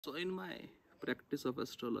So in my practice of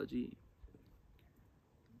astrology,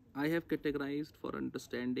 I have categorized for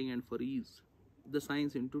understanding and for ease the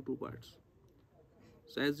science into two parts.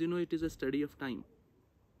 So as you know, it is a study of time.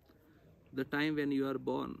 The time when you are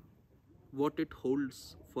born, what it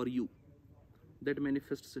holds for you, that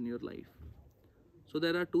manifests in your life. So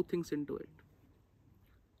there are two things into it.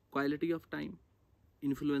 Quality of time,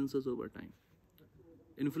 influences over time.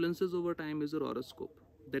 Influences over time is your horoscope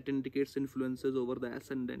that indicates influences over the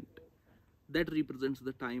ascendant that represents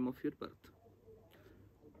the time of your birth.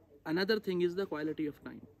 Another thing is the quality of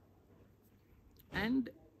time. And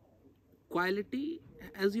quality,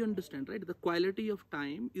 as you understand, right, the quality of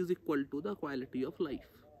time is equal to the quality of life.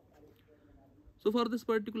 So for this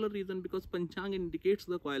particular reason, because panchang indicates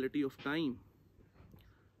the quality of time,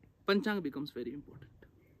 panchang becomes very important.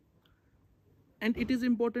 And it is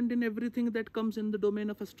important in everything that comes in the domain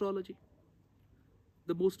of astrology.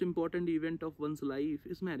 The most important event of one's life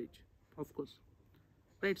is marriage, of course.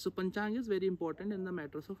 Right, so panchang is very important in the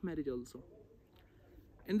matters of marriage also.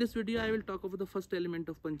 In this video, I will talk about the first element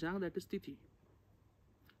of panchang, that is Tithi.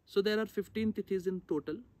 So there are 15 Tithis in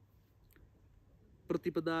total.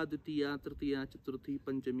 Pratipada, Ditiya, Tritiya, Chaturthi,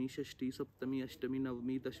 Panchami, Shashti, Saptami, Ashtami,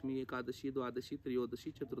 Navami, Dashmi, Ekadashi, Dwadashi,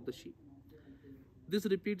 Triyodashi, Chaturdashi. This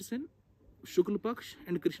repeats in Shukla Paksh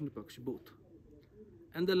and Krishna Paksh, both.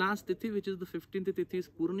 And the last Tithi, which is the 15th Tithi, is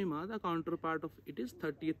Purnima. The counterpart of it is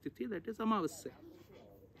 30th Tithi, that is Amavasya.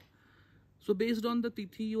 So based on the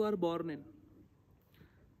Tithi you are born in,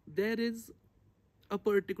 there is a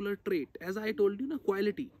particular trait. As I told you,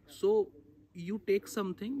 quality. So you take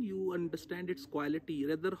something, you understand its quality.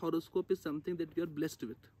 Rather, horoscope is something that you are blessed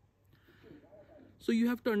with. So you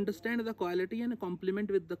have to understand the quality and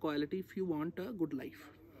complement with the quality if you want a good life.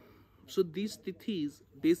 So these Tithis,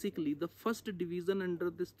 basically the first division under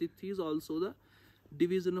this Tithi is also the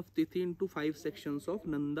division of Tithi into 5 sections of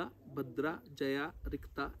Nanda, Bhadra, Jaya,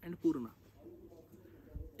 Rikta and Purna.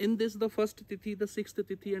 In this, the first Tithi, the 6th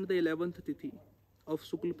Tithi and the 11th Tithi of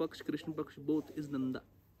Shukla Paksh, Krishna Paksh, both is Nanda.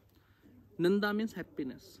 Nanda means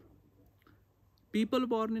happiness. People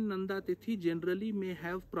born in Nanda Tithi generally may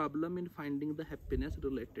have problem in finding the happiness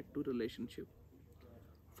related to relationship.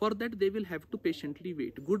 For that, they will have to patiently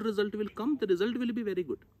wait. Good result will come, the result will be very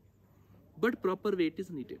good. But proper wait is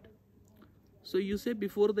needed. So you say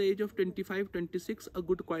before the age of 25, 26, a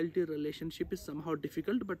good quality relationship is somehow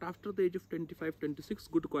difficult, but after the age of 25, 26,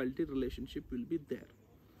 good quality relationship will be there.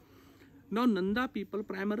 Now Nanda people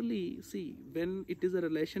primarily see, when it is a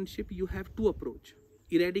relationship, you have two approach: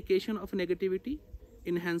 eradication of negativity,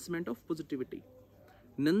 enhancement of positivity.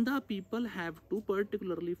 Nanda people have to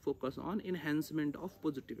particularly focus on enhancement of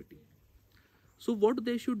positivity. So what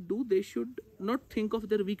they should do, they should not think of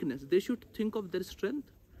their weakness, they should think of their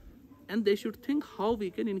strength, and they should think how we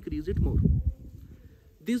can increase it more.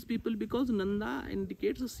 These people, because Nanda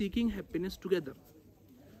indicates seeking happiness together.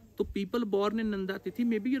 So people born in Nanda Tithi,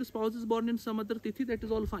 maybe your spouse is born in some other Tithi, that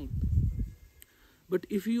is all fine. But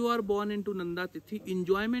if you are born into Nanda Tithi,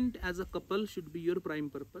 enjoyment as a couple should be your prime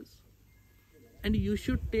purpose. And you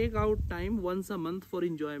should take out time once a month for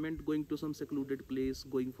enjoyment, going to some secluded place,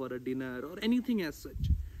 going for a dinner or anything as such.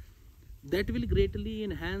 That will greatly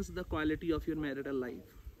enhance the quality of your marital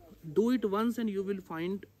life. Do it once and you will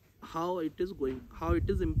find how it is going, how it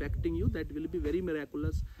is impacting you. That will be very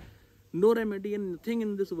miraculous. No remedy and nothing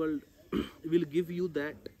in this world will give you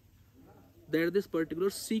that this particular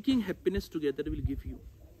seeking happiness together will give you.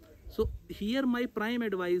 So here my prime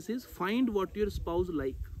advice is, find what your spouse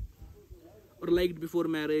like, or liked before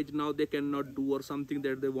marriage, now they cannot do, or something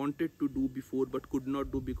that they wanted to do before but could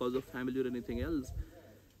not do because of family or anything else,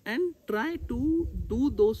 and try to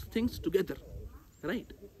do those things together,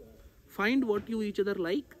 right? Find what you each other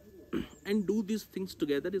like and do these things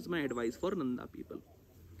together is my advice for Nanda people.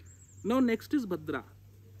 Now next is Bhadra,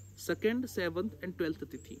 2nd, 7th and 12th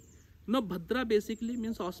Tithi. Now Bhadra basically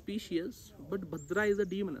means auspicious, but Bhadra is a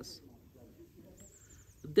demoness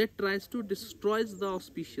that tries to destroy the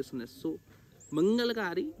auspiciousness. So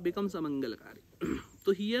Mangalkari becomes Amangalkari.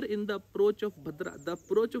 So here in the approach of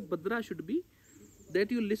Bhadra should be that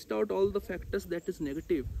you list out all the factors that is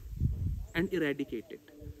negative and eradicate it.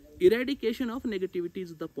 Eradication of negativity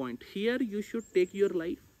is the point. Here you should take your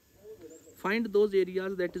life, find those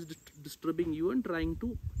areas that is disturbing you and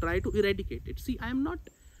try to eradicate it. See, I am not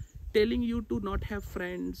telling you to not have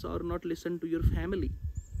friends or not listen to your family,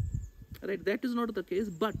 right? That is not the case.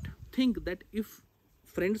 But think that if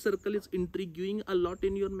friend circle is intriguing a lot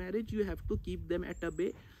in your marriage, you have to keep them at a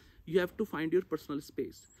bay. You have to find your personal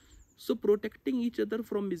space. So protecting each other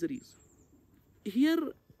from miseries. Here,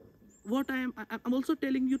 what I'm also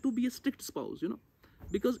telling you to be a strict spouse,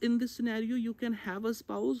 Because in this scenario, you can have a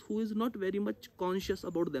spouse who is not very much conscious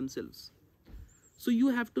about themselves. So you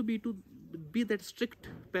have to be that strict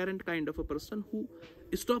parent kind of a person who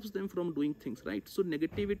stops them from doing things, right? So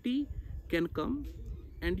negativity can come,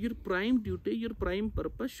 and your prime duty, your prime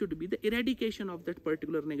purpose should be the eradication of that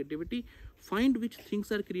particular negativity. Find which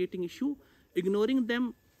things are creating issue. Ignoring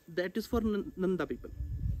them, that is for Nanda people,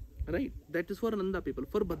 right? That is for Nanda people.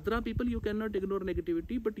 For Bhadra people, you cannot ignore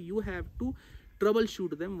negativity, but you have to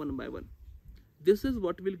troubleshoot them one by one. This is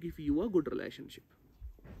what will give you a good relationship.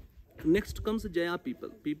 Next comes Jaya people.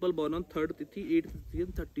 People born on 3rd Tithi, 8th Tithi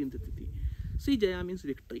and 13th Tithi. See, Jaya means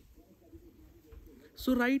victory.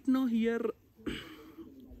 So right now here,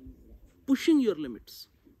 pushing your limits.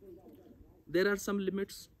 There are some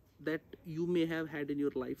limits that you may have had in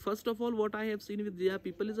your life. First of all, what I have seen with Jaya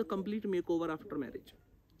people is a complete makeover after marriage.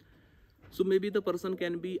 So maybe the person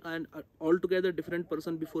can be an altogether different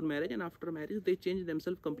person before marriage, and after marriage they change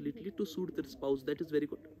themselves completely to suit their spouse. That is very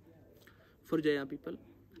good for Jaya people.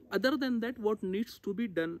 Other than that, what needs to be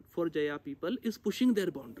done for Jaya people is pushing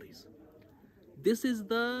their boundaries. This is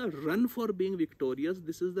the run for being victorious.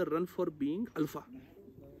 This is the run for being alpha.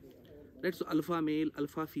 Right? So alpha male,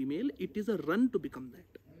 alpha female, it is a run to become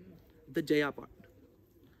that. The Jaya part.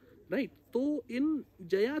 Right? So in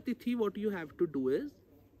Jaya Tithi, what you have to do is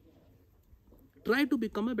try to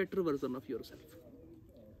become a better version of yourself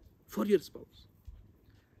for your spouse.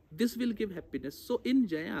 This will give happiness. So in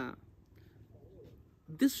Jaya,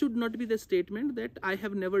 this should not be the statement that I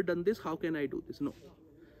have never done this, how can I do this? No.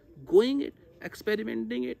 Going it,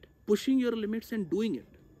 experimenting it, pushing your limits and doing it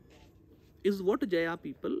is what Jaya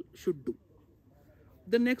people should do.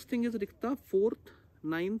 The next thing is Rikta, 4th,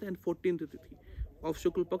 9th and 14th Tithi of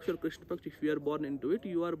Shukla Paksh or Krishna Paksh. If you are born into it,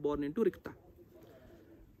 you are born into Rikta.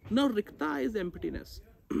 Now Rikta is emptiness.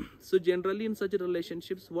 So generally in such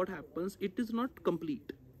relationships, what happens? It is not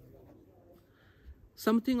complete.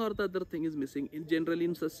 Something or the other thing is missing. Generally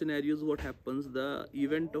in such scenarios, what happens? The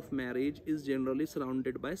event of marriage is generally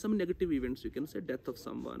surrounded by some negative events. You can say death of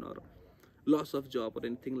someone or loss of job or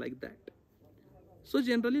anything like that. So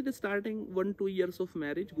generally the starting 1-2 years of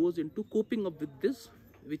marriage goes into coping up with this,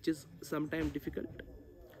 which is sometimes difficult.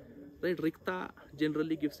 Right? Rikta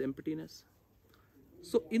generally gives emptiness.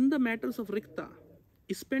 So in the matters of Rikta,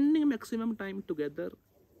 spending maximum time together,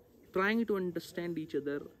 trying to understand each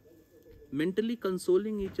other, mentally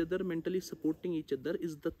consoling each other, mentally supporting each other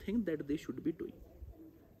is the thing that they should be doing.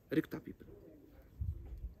 Rikta people.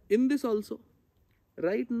 In this also,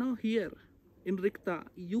 right now here in Rikta,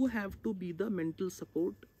 you have to be the mental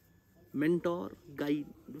support, mentor, guide.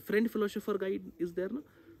 Friend, philosopher, guide is there, no?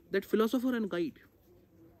 That philosopher and guide.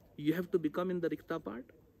 You have to become in the Rikta part.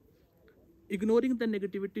 Ignoring the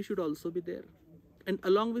negativity should also be there. And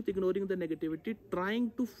along with ignoring the negativity,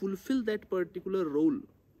 trying to fulfill that particular role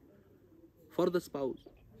for the spouse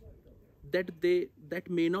that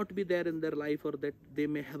may not be there in their life or that they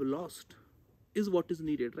may have lost is what is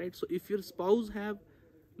needed, right? So if your spouse have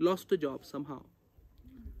lost a job somehow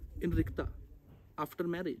in Rikta after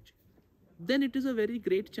marriage, then it is a very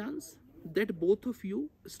great chance that both of you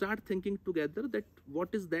start thinking together that what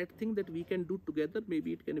is that thing that we can do together.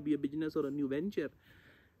 Maybe it can be a business or a new venture.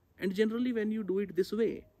 And generally when you do it this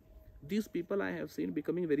way, these people I have seen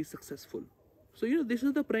becoming very successful. So, this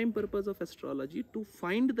is the prime purpose of astrology, to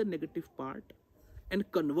find the negative part and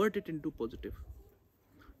convert it into positive,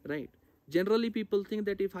 right? Generally, people think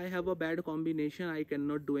that if I have a bad combination, I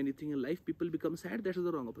cannot do anything in life. People become sad. That is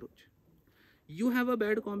the wrong approach. You have a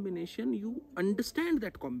bad combination, you understand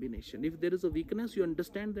that combination. If there is a weakness, you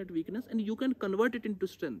understand that weakness and you can convert it into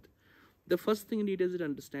strength. The first thing needed is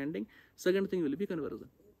understanding. Second thing will be conversion.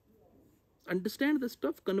 Understand the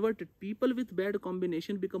stuff, convert it. People with bad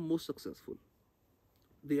combination become most successful.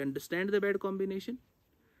 They understand the bad combination,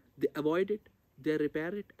 they avoid it, they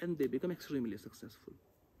repair it, and they become extremely successful.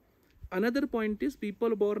 Another point is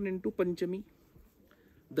people born into Panchami,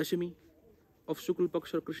 Dashami of Shukla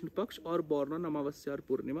Paksh or Krishna Paksh, or born on Amavasya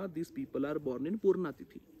or Purnima. These people are born in Purna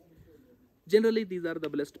Tithi. Generally, these are the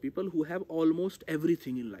blessed people who have almost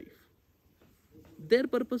everything in life. Their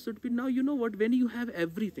purpose should be, now you know what, when you have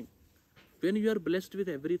everything, when you are blessed with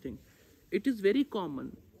everything, it is very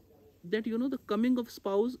common that the coming of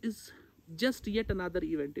spouse is just yet another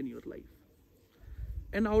event in your life.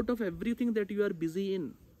 And out of everything that you are busy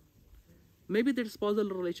in, maybe that spousal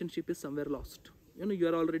relationship is somewhere lost. You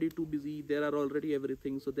are already too busy, there are already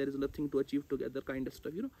everything, so there is nothing to achieve together kind of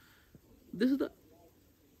stuff. This is the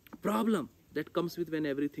problem that comes with when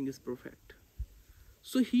everything is perfect.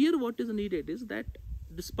 So here what is needed is that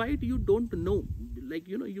despite you don't know,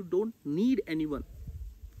 you don't need anyone,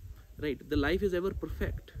 right? The life is ever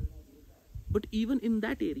perfect. But even in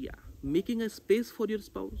that area, making a space for your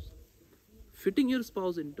spouse, fitting your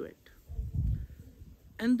spouse into it,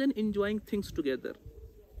 and then enjoying things together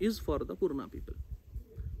is for the Purna people.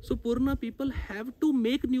 So Purna people have to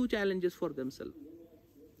make new challenges for themselves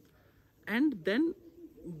and then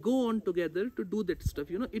go on together to do that stuff.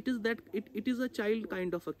 It is a child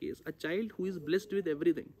kind of a case, a child who is blessed with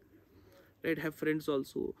everything, right? Have friends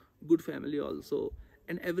also, good family also,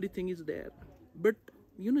 and everything is there. But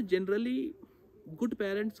generally good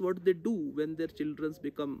parents, what they do when their children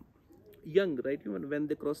become young, right? Even when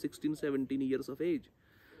they cross 16, 17 years of age,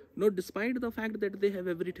 despite the fact that they have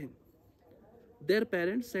everything, their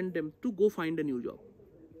parents send them to go find a new job,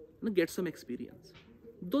 get some experience.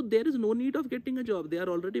 Though there is no need of getting a job, they are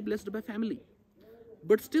already blessed by family.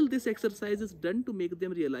 But still this exercise is done to make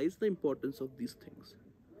them realize the importance of these things.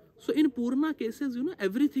 So in Purna cases,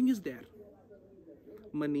 everything is there.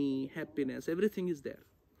 Money, happiness, everything is there.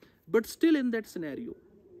 But still in that scenario,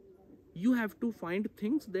 you have to find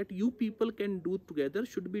things that you people can do together,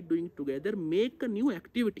 should be doing together, make a new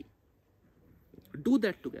activity. Do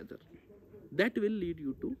that together. That will lead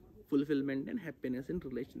you to fulfillment and happiness in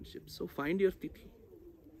relationships. So find your Tithi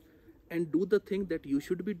and do the thing that you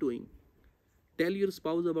should be doing. Tell your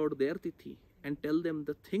spouse about their Tithi and tell them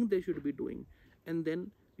the thing they should be doing, and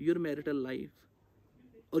then your marital life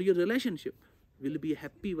or your relationship will be a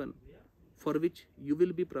happy one for which you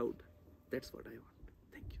will be proud. That's what I want.